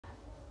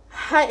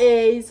Hi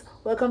guys,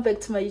 welcome back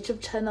to my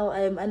YouTube channel. I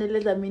am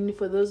Anele Damini.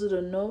 For those who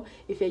don't know,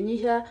 if you're new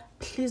here,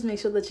 please make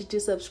sure that you do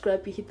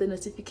subscribe, you hit the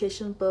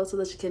notification bell so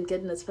that you can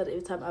get notified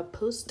every time I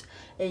post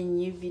a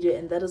new video,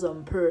 and that is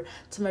on per.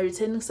 To my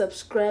returning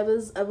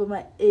subscribers,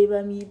 Abuma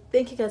Ebami,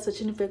 thank you guys for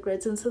tuning back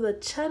right into the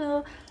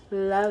channel.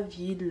 Love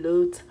you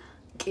loads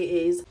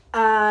guys.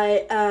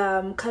 I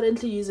am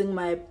currently using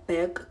my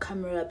back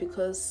camera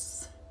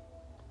because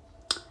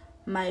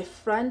my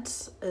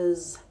front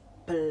is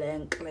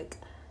blank. Like,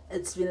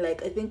 it's been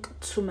like I think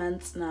 2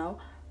 months now.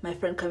 My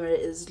front camera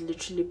is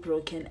literally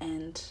broken,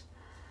 and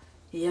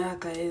yeah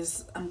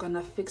guys, I'm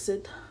gonna fix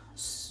it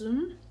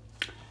soon.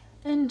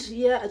 And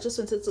yeah, I just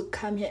wanted to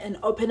come here and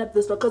open up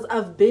this vlog because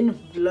I've been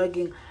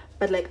vlogging,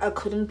 but like I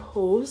couldn't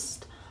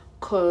post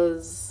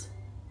because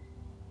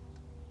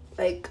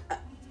like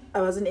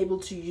I wasn't able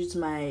to use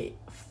my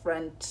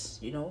front,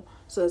 you know.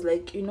 So I was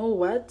like, you know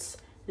what,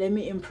 let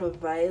me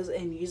improvise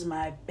and use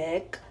my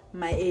back.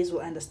 My A's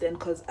will understand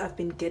because I've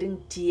been getting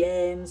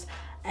DMs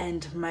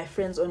and my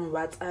friends on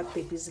WhatsApp.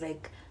 Baby's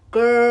like,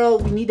 girl,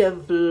 we need a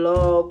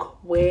vlog.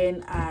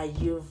 When are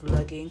you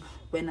vlogging?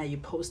 When are you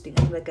posting?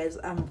 I'm like, guys,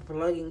 I'm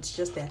vlogging. It's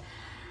just that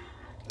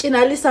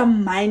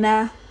some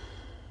minor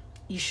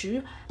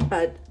issue,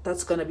 but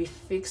that's gonna be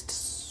fixed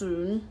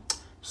soon.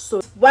 So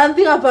one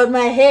thing about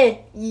my hair,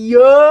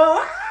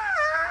 yo,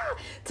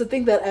 to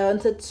think that I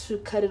wanted to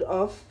cut it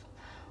off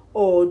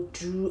or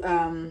do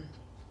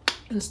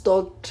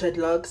installed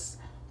dreadlocks,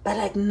 but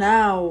like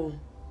now,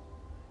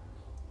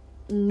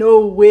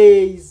 no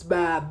ways,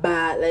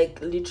 baba, like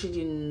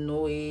literally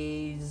no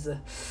ways.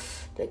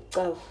 Like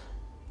the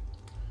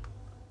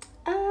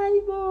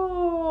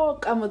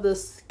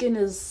skin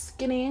is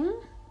skinning,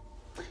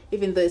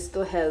 even though it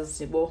still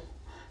has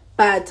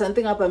but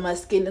something about my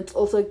skin, it's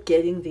also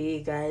getting there,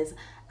 guys.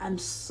 I'm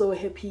so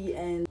happy,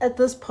 and at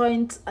this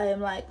point I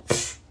am like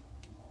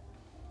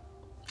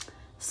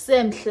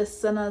same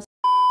sana.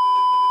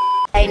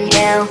 Right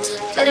now,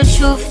 but the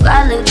truth,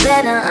 I look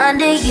better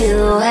under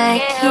you.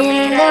 I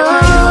can't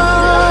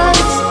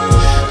lose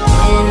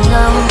when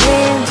I'm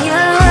with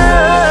you.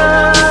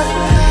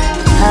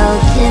 How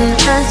can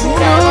I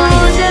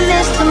lose and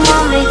miss the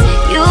moment?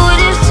 You were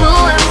just too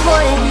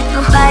important.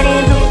 Nobody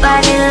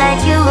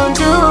like you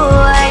do.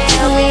 I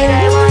can't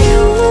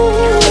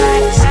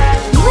lose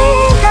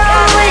when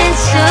I'm with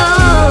you.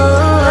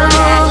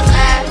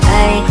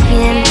 I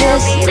can't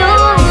just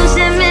lose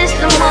and miss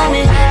the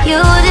moment. You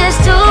were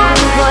just too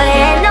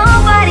important.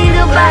 Nobody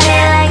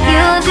like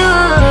you do.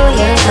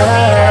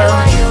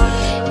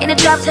 Yeah. In the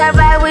drop top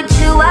ride with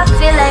you, I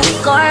feel like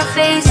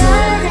Scarface.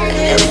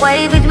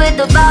 Wave it with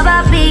the bob,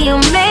 I'll be your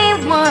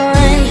main one.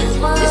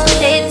 Just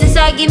take this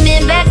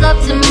argument back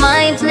up to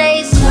my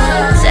place.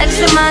 Sex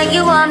remind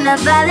you I'm not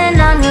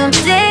violent on your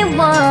day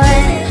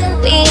one.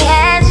 We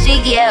had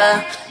shit,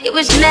 yeah. It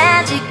was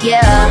magic,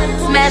 yeah.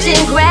 Smash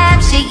and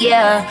grab shit,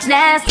 yeah.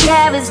 Nasty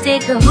habits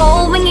take a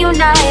hold when you're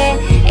not here.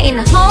 Ain't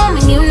a home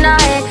when you're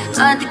not here.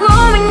 Hard to grow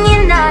when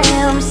you're not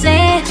here. I'm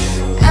saying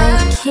I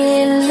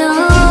can't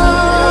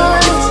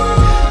lose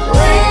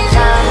when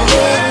I'm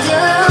with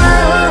you.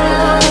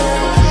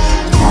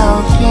 How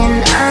can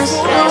I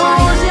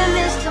lose and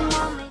miss the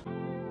moment?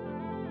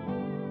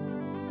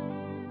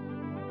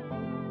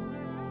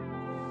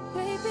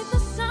 Baby, the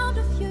sound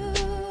of you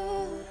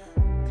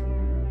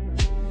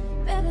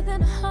better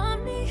than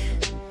harmony.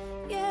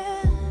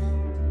 Yeah,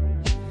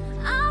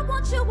 I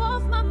want you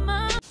off my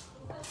mind.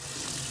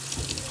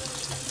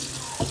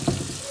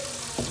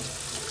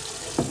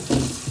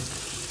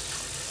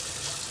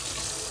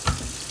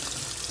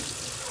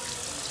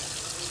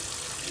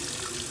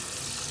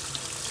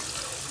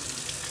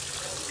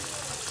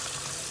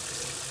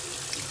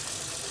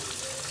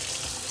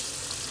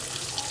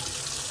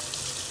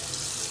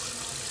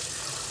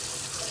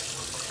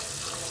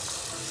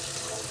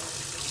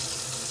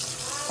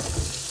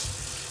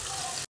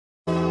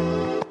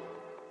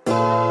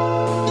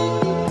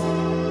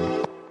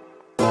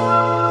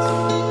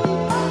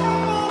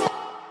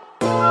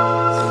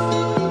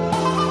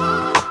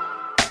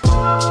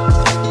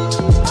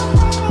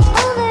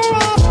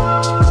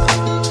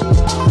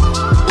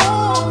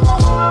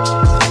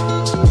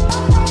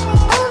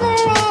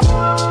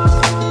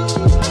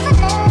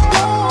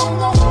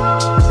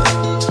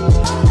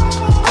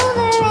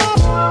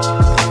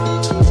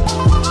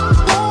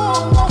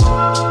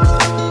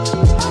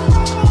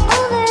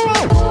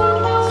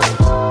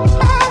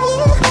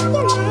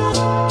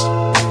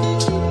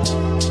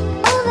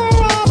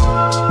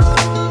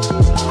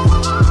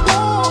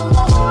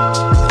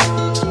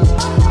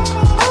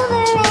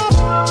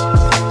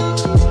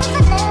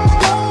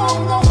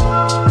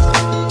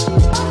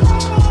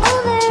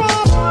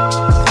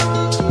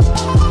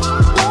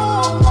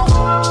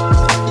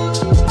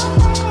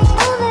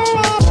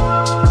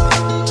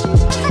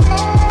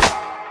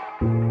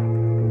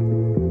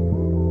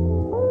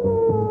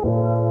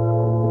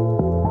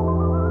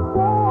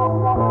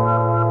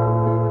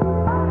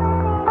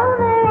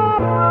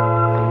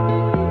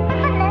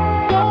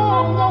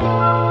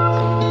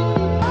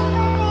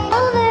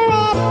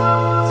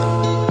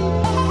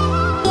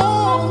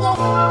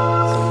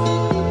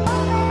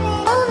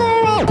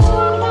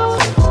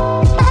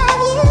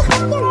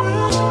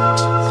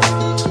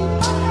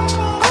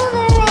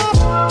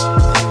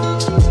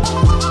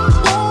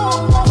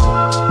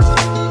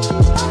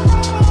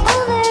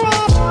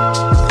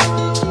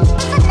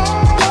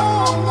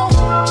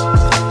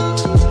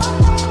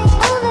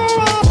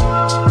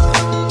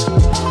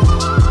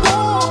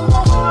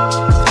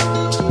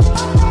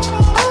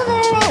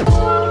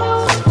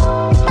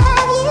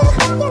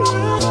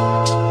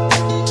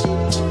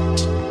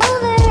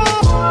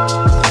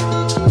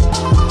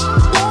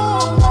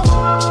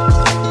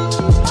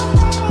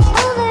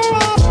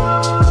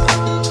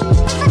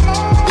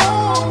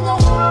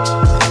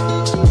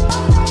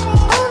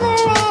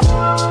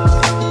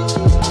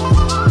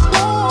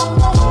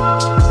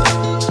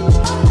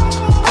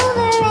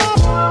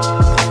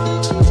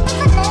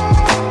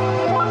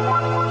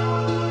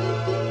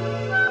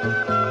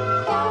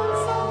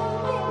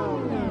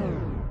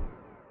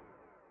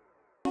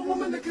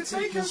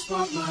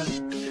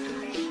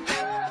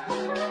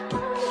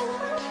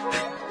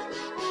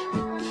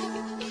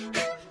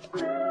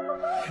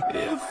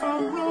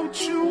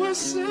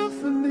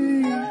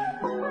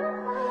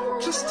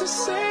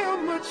 say how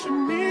much you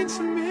mean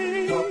to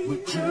me. What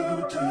would you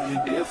do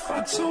if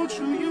I told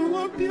you you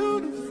were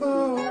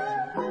beautiful?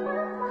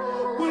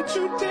 Would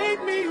you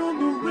date me on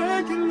the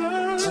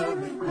regular? Tell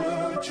me,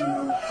 would you?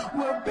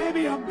 Well,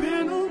 baby, I've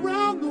been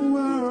around the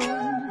world,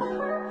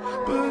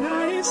 but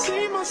I ain't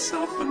seen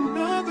myself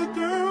another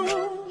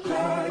girl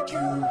like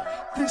you.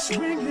 This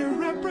ring here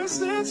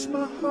represents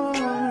my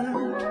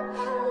heart,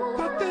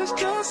 but there's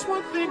just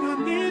one thing I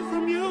need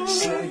from you.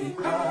 Say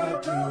I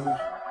do.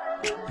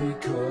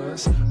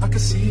 Because I can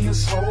see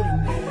us holding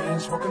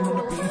hands, walking on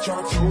the beach,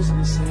 our toes in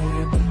the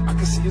sand. I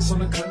can see us on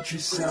the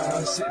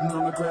countryside, sitting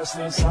on the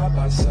grassland side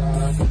by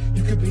side.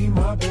 You could be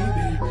my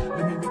baby,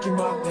 let me make you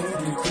my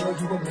lady. Girl,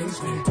 you amaze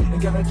me,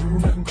 ain't gotta do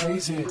nothing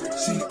crazy.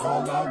 See,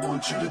 all I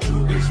want you to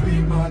do is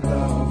be my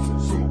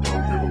love. So don't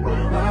give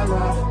away my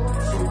love.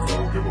 So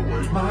don't give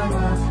away my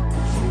love.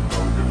 So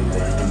don't give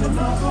away. And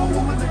another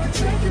woman that can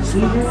take your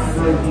spot.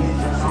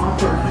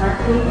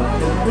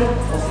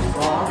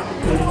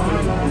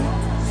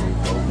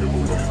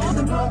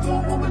 Another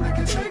woman that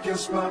can take your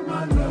spot,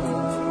 my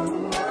love.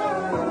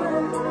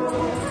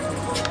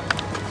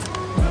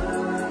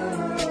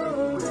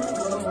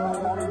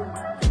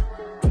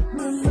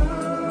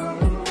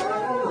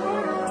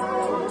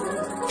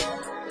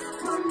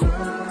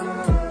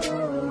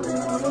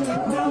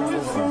 Now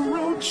if I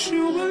wrote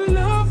you a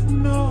love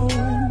note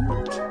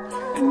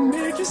and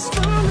made you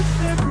smile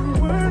with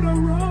every word I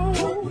wrote,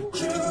 what would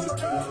you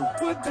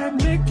do? Would that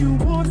make you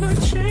wanna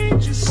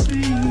change your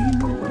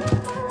scene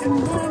and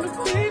wanna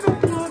be the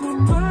one on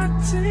my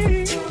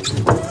team?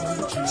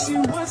 See,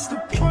 what's the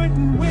point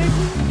in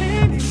waiting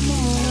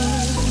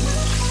anymore?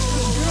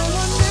 'Cause girl,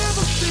 I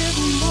never feel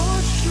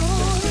more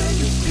sure than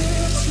you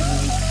get to.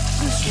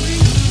 This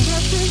ring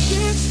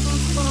represents my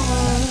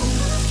heart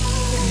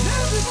and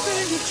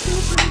everything that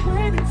you've been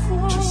waiting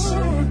for. Just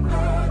say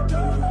I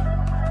do.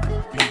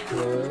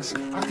 Because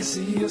I can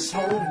see us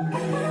holding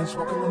hands,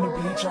 walking on the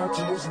beach, our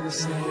toes in the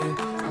sand.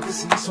 I can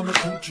see us on the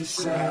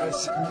countryside,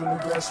 sitting on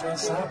the grassland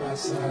side by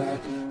side.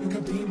 You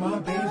can be my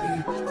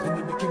baby, let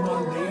me make you my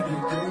lady.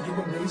 Girl, you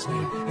amaze me,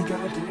 ain't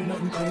gotta do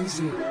nothing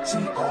crazy.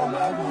 See, all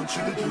I want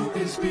you to do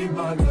is be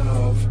my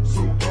love.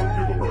 So don't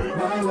give away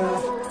my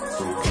love.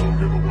 So don't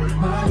give away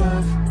my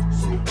love.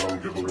 So don't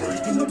give away.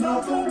 And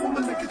another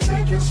woman that can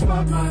take your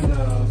spot, my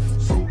love.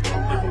 So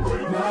don't give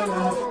away my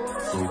love.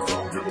 So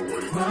don't give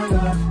away my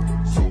love.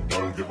 So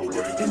don't give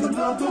away. And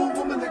another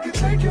woman that can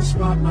take your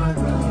spot, my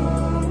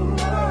love.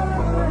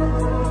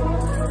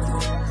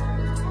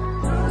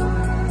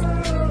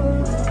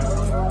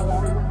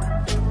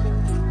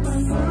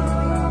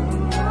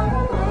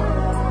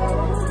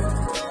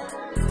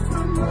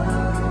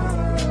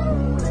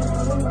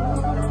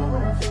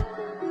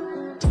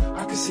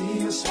 I can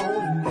see us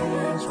holding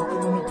hands, walking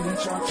on the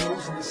beach, our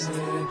toes in the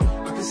sand.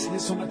 I can see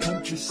us on the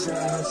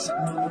countryside,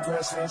 sitting on the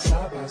grassland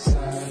side by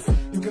side.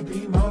 You can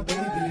be my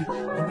baby,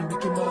 let me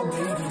make you my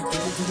lady.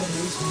 Girl, you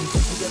amaze me,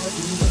 you gotta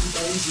do nothing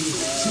crazy.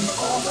 See,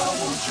 all I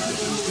want you to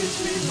do is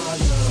be my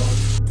love.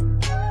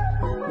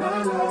 My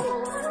love,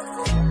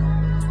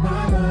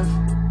 my love.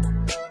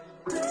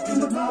 And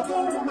another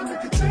woman that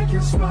can take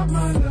your spot,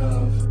 my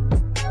love.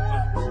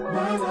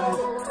 My love,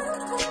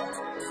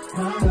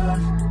 my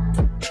love.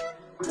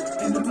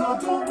 And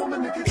another woman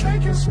that can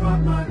take your spot,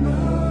 my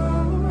love.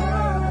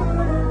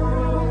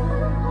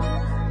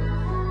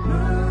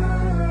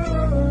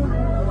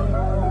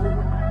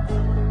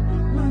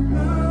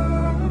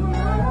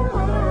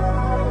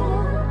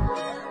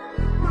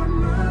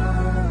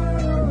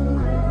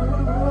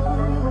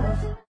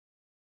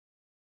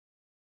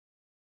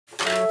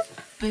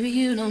 Baby,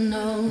 you don't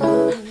know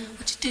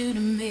what you do to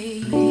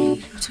me.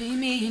 Between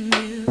me and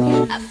you,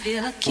 I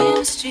feel like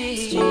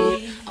chemistry.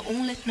 I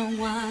won't let no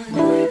one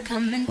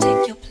come and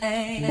take your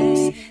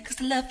place. 'Cause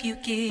the love you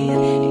give,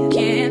 it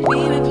can't be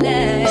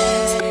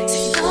replaced.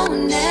 So no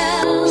one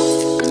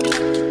else can do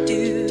what you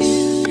do.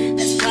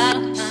 That's why I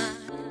don't mind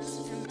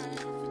spending my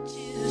life with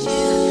you.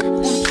 I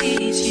wanna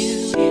please you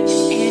in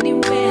any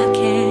way I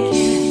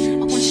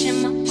can. I wanna share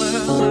my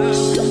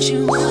world, don't you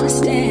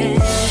understand?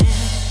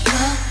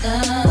 Your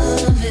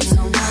love is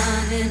no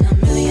one in a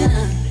million.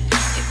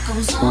 It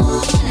goes on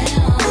and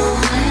on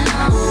and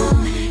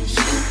on.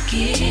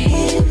 You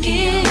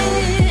give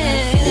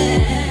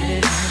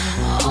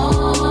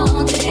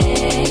all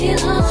day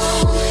long.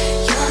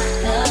 Your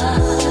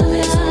love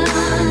is no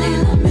one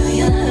in a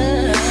million.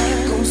 It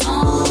goes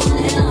on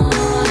and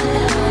on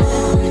and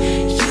on.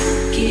 You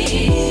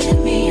give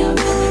me a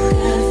really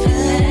good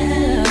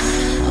feeling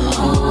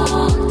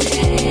all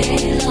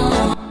day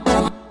long.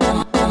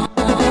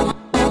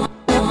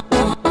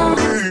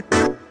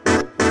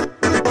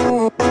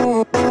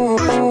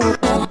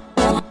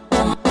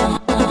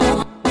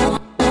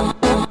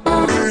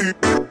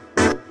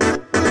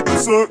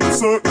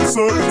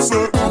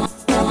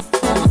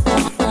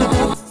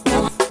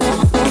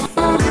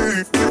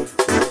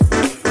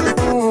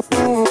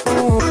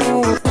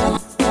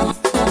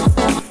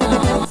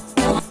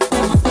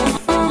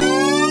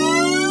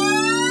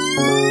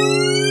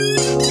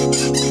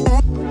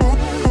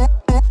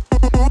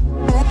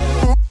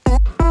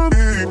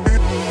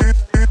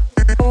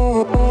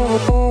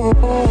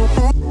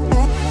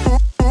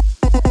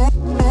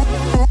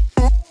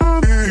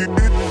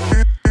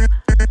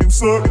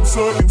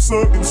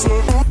 Turn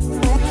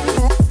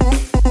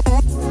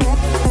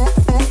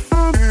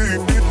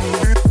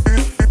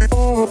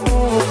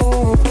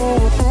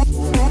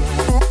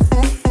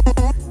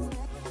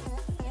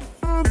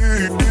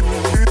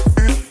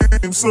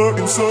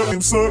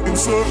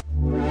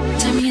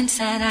me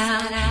inside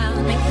out,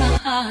 make my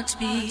heart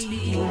beat.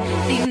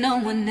 Need no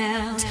one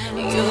else,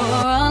 you're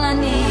all I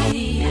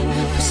need.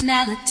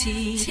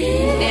 Personality,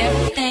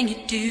 everything you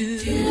do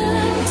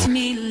makes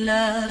me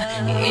love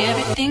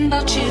everything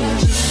about you.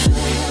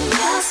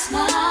 Your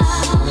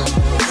smile,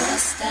 your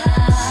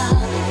style,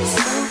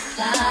 so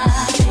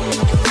fly. You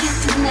can't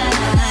deny,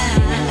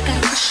 I got a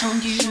crush on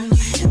you.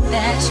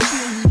 That's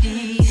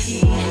truly,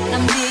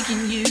 I'm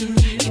digging you.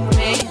 You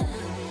made.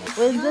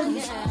 Well done.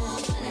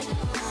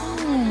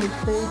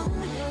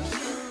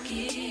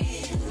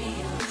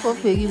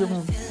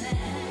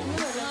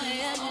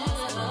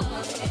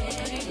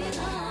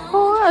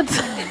 What?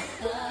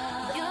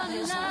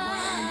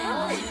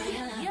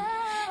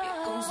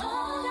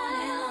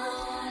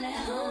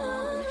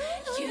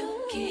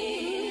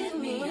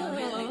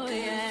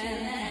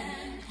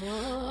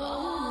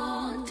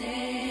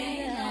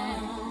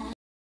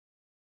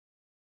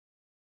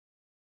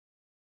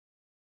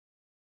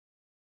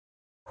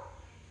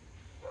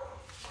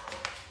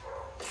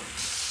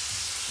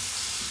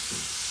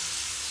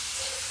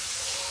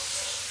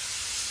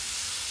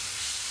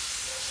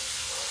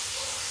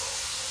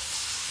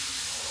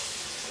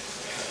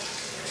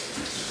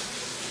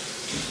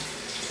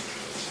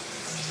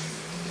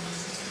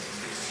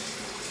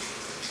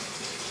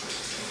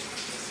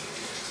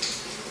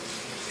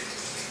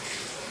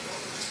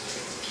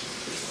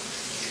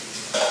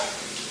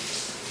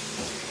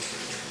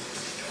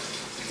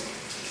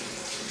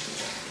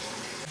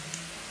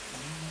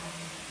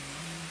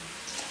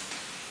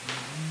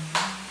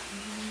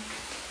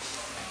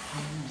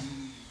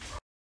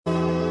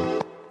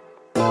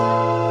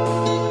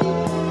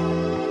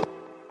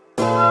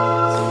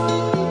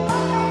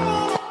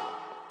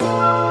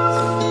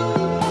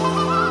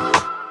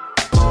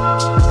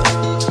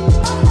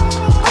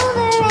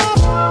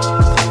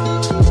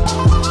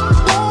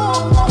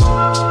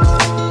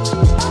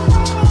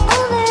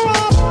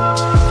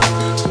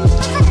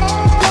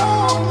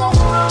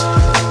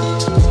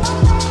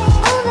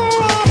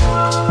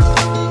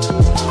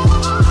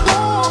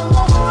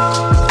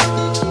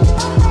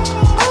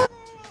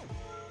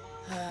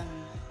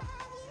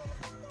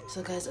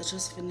 So guys, I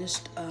just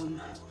finished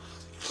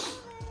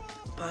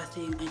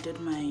bathing. I did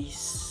my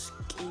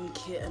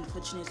skincare.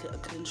 Unfortunately, I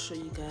couldn't show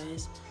you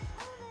guys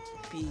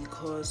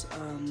because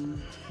oh my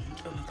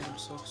god, I'm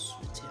so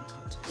sweaty and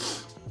hot.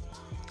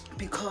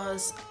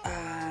 Because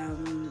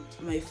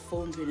my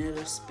phone ran out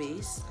of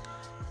space,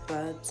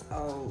 but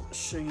I'll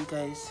show you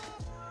guys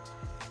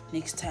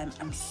next time.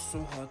 I'm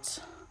so hot,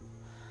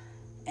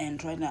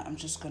 and right now I'm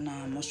just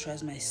gonna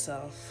moisturize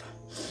myself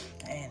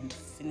and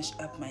finish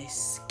up my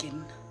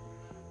skin,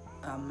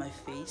 my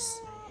face,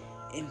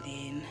 and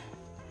then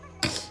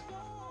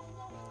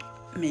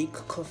make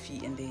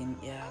coffee, and then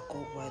yeah,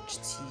 go watch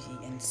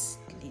TV and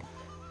sleep,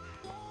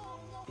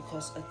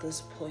 because at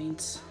this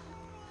point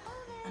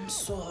I'm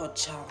so hot,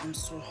 child. I'm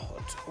so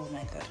hot. Oh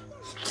my god,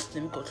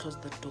 let me go close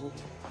the door.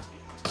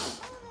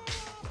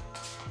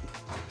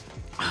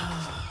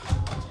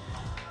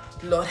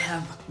 Lord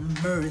have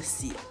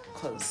mercy,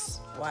 because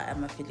why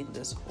am I feeling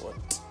this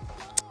hot?